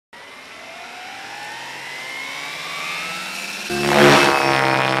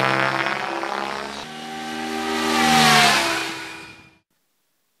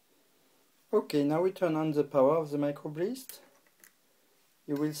Okay, now we turn on the power of the Microbeast.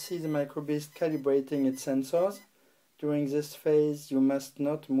 You will see the Microbeast calibrating its sensors. During this phase you must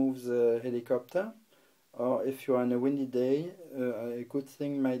not move the helicopter, or if you are on a windy day, a good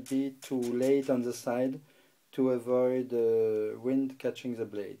thing might be to lay it on the side to avoid wind catching the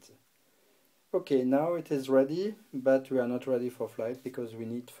blades. Okay, now it is ready, but we are not ready for flight because we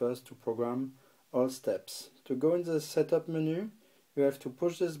need first to program all steps. To go in the setup menu, you have to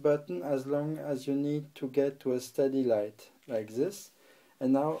push this button as long as you need to get to a steady light, like this.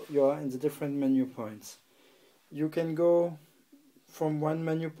 And now you are in the different menu points. You can go from one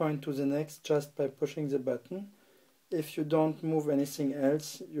menu point to the next just by pushing the button. If you don't move anything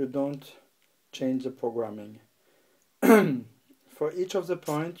else, you don't change the programming. For each of the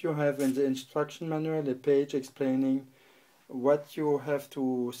points, you have in the instruction manual a page explaining what you have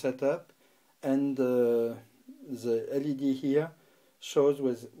to set up, and the LED here shows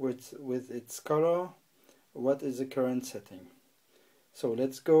with its color what is the current setting. So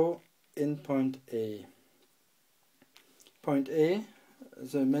let's go in point A. Point A,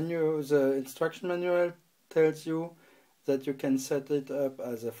 the instruction manual tells you that you can set it up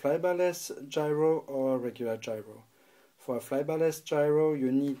as a flybarless gyro or regular gyro. For a flybarless gyro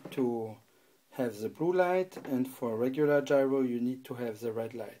you need to have the blue light, and for a regular gyro you need to have the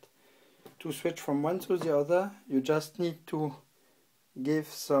red light. To switch from one to the other, you just need to give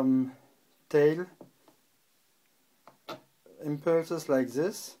some tail impulses like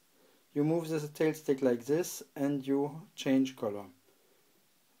this. You move the tail stick like this and you change color.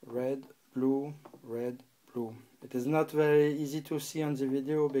 Red, blue, red, blue. It is not very easy to see on the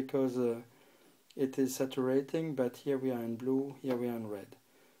video because it is saturating, but here we are in blue, here we are in red.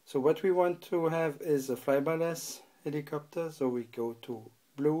 So what we want to have is a flybarless helicopter, so we go to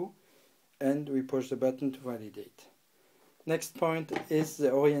blue and we push the button to validate. Next point is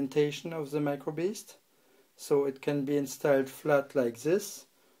the orientation of the Microbeast. So it can be installed flat like this,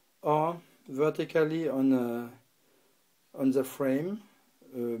 or vertically on the frame.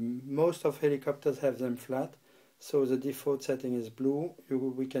 Most of helicopters have them flat, so the default setting is blue.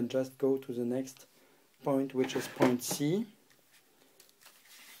 We can just go to the next point, which is point C.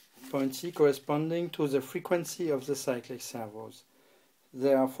 Point C corresponding to the frequency of the cyclic servos.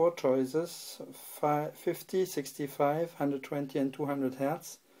 There are four choices: 50, 65, 120 and 200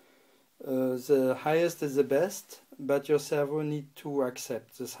 Hz. The highest is the best, but your servo needs to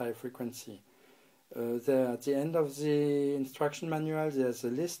accept this high frequency. There, at the end of the instruction manual, there's a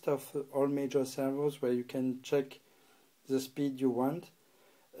list of all major servos where you can check the speed you want.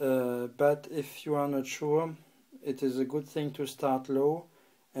 But if you are not sure, it is a good thing to start low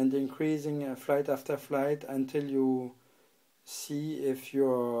and increasing flight after flight until you see if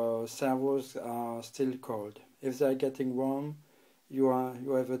your servos are still cold. If they are getting warm, you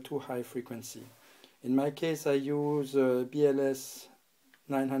have a too high frequency. In my case, I use BLS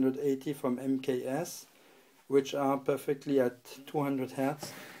 980 from MKS, which are perfectly at 200 Hz,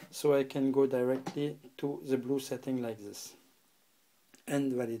 so I can go directly to the blue setting like this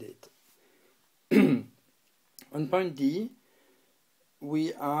and validate. On point D,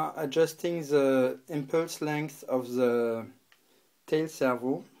 we are adjusting the impulse length of the tail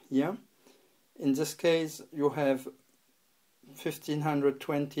servo here. In this case, you have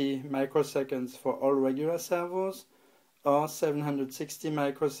 1520 microseconds for all regular servos, or 760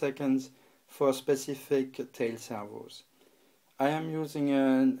 microseconds for specific tail servos. I am using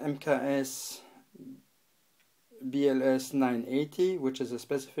an MKS BLS 980, which is a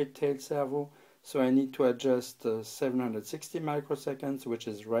specific tail servo, so I need to adjust 760 microseconds, which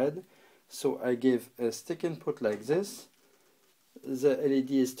is red. So I give a stick input like this. The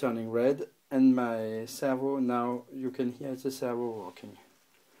LED is turning red, and my servo, now you can hear the servo working.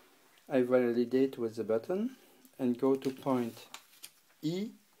 I validate with the button and go to point E,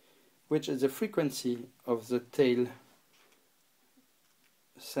 which is the frequency of the tail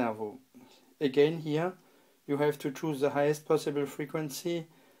servo. Again, here you have to choose the highest possible frequency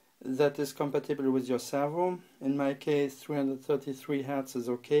that is compatible with your servo. In my case, 333 Hz is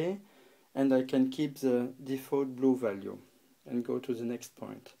okay, and I can keep the default blue value and go to the next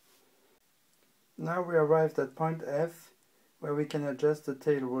point. Now we arrived at point F, where we can adjust the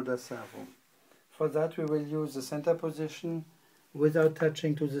tail rotor servo. For that we will use the center position without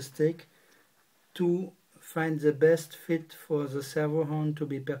touching to the stick to find the best fit for the servo horn to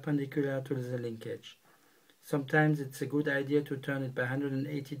be perpendicular to the linkage. Sometimes it's a good idea to turn it by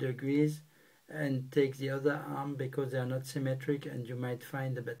 180 degrees and take the other arm because they are not symmetric, and you might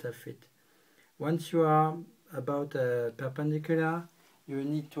find a better fit. Once you are about perpendicular, you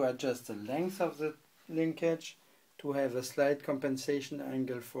need to adjust the length of the linkage to have a slight compensation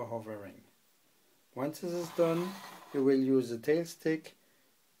angle for hovering. Once this is done, you will use the tail stick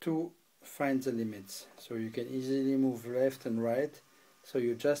to find the limits. So you can easily move left and right. So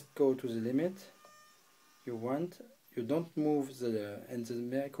you just go to the limit you want. You don't move and the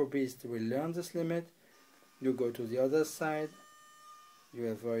Microbeast will learn this limit. You go to the other side. You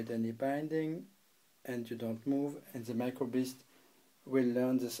avoid any binding and you don't move, and the Microbeast will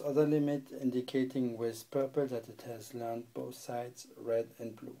learn this other limit, indicating with purple that it has learned both sides, red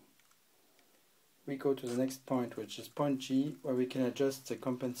and blue. We go to the next point, which is point G, where we can adjust the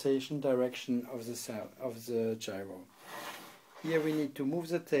compensation direction of the gyro. Here we need to move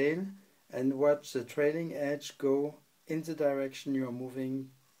the tail and watch the trailing edge go in the direction you are moving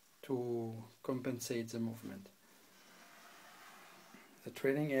to compensate the movement. The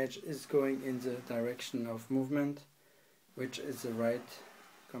trailing edge is going in the direction of movement, which is the right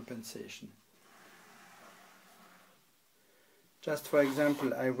compensation. Just for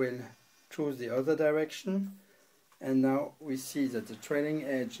example, I will choose the other direction, and now we see that the trailing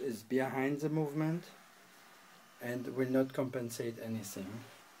edge is behind the movement and will not compensate anything.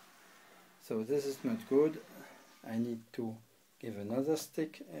 So this is not good. I need to give another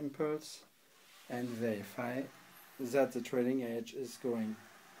stick impulse and verify that the trailing edge is going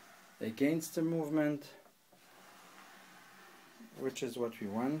against the movement, which is what we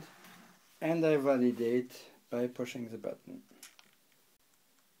want, and I validate by pushing the button.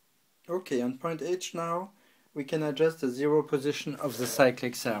 Okay, on point H now, we can adjust the zero position of the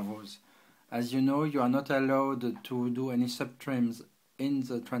cyclic servos. As you know, you are not allowed to do any subtrims in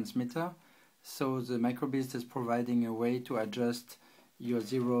the transmitter, so the Microbeast is providing a way to adjust your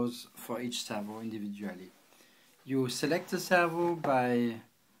zeros for each servo individually. You select the servo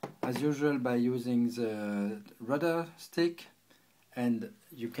as usual by using the rudder stick, and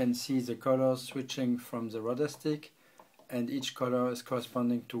you can see the colors switching from the rudder stick, and each color is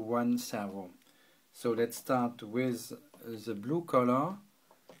corresponding to one servo. So let's start with the blue color,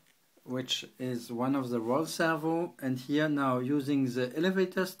 which is one of the roll servo, and here now using the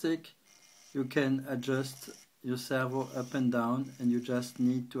elevator stick you can adjust your servo up and down, and you just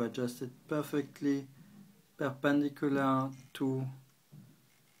need to adjust it perfectly perpendicular to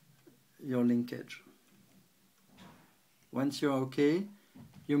your linkage. Once you're okay,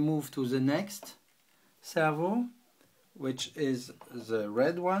 you move to the next servo, which is the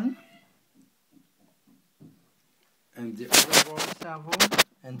red one, and the other roll servo,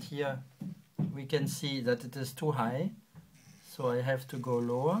 and here we can see that it is too high, so I have to go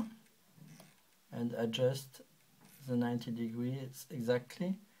lower and adjust the 90 degrees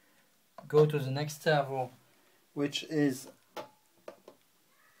exactly. Go to the next servo, which is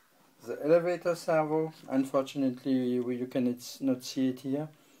the elevator servo. Unfortunately you cannot see it here,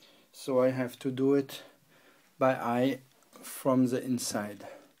 so I have to do it by eye from the inside,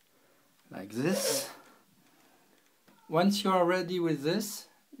 like this. Once you are ready with this,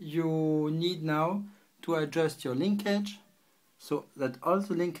 you need now to adjust your linkage so that all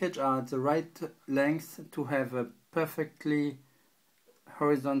the linkage are at the right length to have a perfectly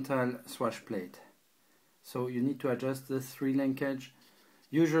horizontal swash plate. So you need to adjust the three linkage.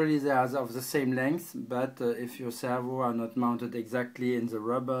 Usually they are of the same length, but if your servo are not mounted exactly in the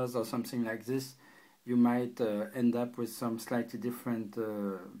rubbers or something like this, you might end up with some slightly different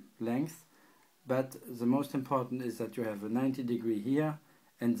length. But the most important is that you have a 90 degree here,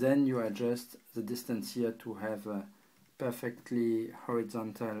 and then you adjust the distance here to have a perfectly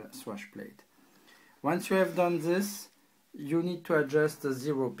horizontal swash plate. Once you have done this, you need to adjust the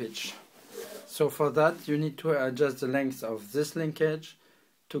zero pitch. So for that you need to adjust the length of this linkage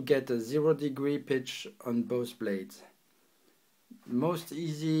to get a 0 degree pitch on both blades. Most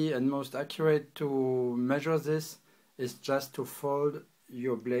easy and most accurate to measure this is just to fold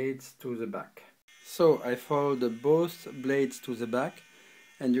your blades to the back. So I fold both blades to the back,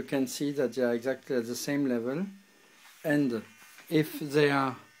 and you can see that they are exactly at the same level, and if they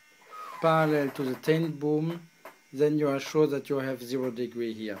are parallel to the tail boom, then you are sure that you have 0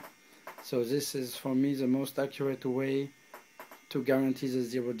 degree here. So this is for me the most accurate way to guarantee the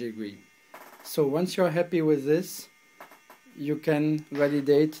 0 degree. So once you are happy with this, you can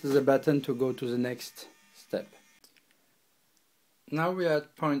validate the button to go to the next step. Now we are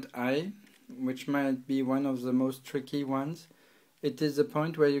at point I, which might be one of the most tricky ones. It is the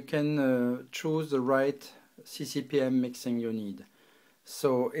point where you can choose the right CCPM mixing you need.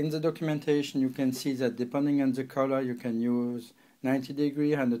 So in the documentation you can see that depending on the color you can use 90 degree,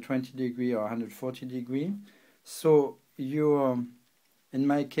 120 degree or 140 degree. So in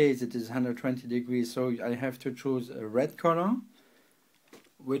my case it is 120 degrees, so I have to choose a red color,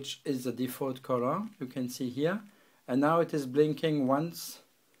 which is the default color you can see here, and now it is blinking once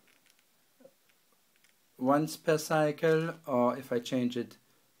once per cycle, or if I change it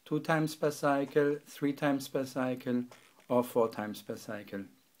 2 times per cycle, 3 times per cycle, or 4 times per cycle.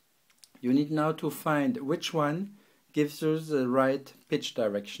 You need now to find which one gives you the right pitch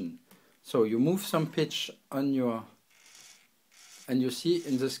direction. So you move some pitch on your, and you see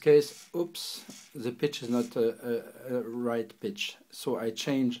in this case, oops, the pitch is not a right pitch. So I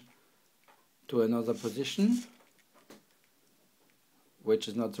change to another position, which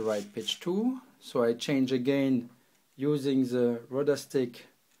is not the right pitch too. So I change again using the rudder stick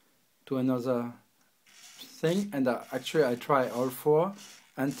to another thing, and actually I try all 4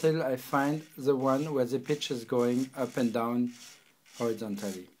 until I find the one where the pitch is going up and down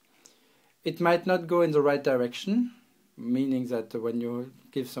horizontally. It might not go in the right direction, meaning that when you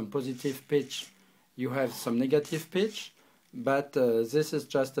give some positive pitch, you have some negative pitch, but this is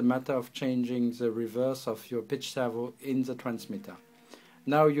just a matter of changing the reverse of your pitch servo in the transmitter.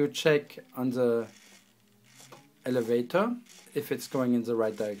 Now you check on the elevator if it's going in the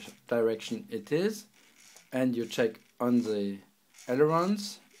right direction. It is, and you check on the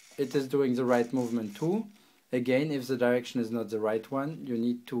ailerons, it is doing the right movement too. Again, if the direction is not the right one, you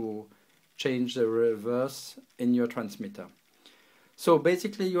need to change the reverse in your transmitter. So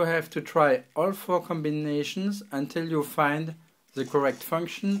basically you have to try all 4 combinations until you find the correct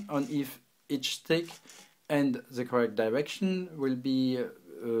function on each stick, and the correct direction will be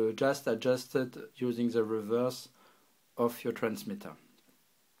just adjusted using the reverse of your transmitter.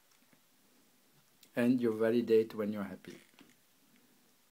 And you validate when you're happy.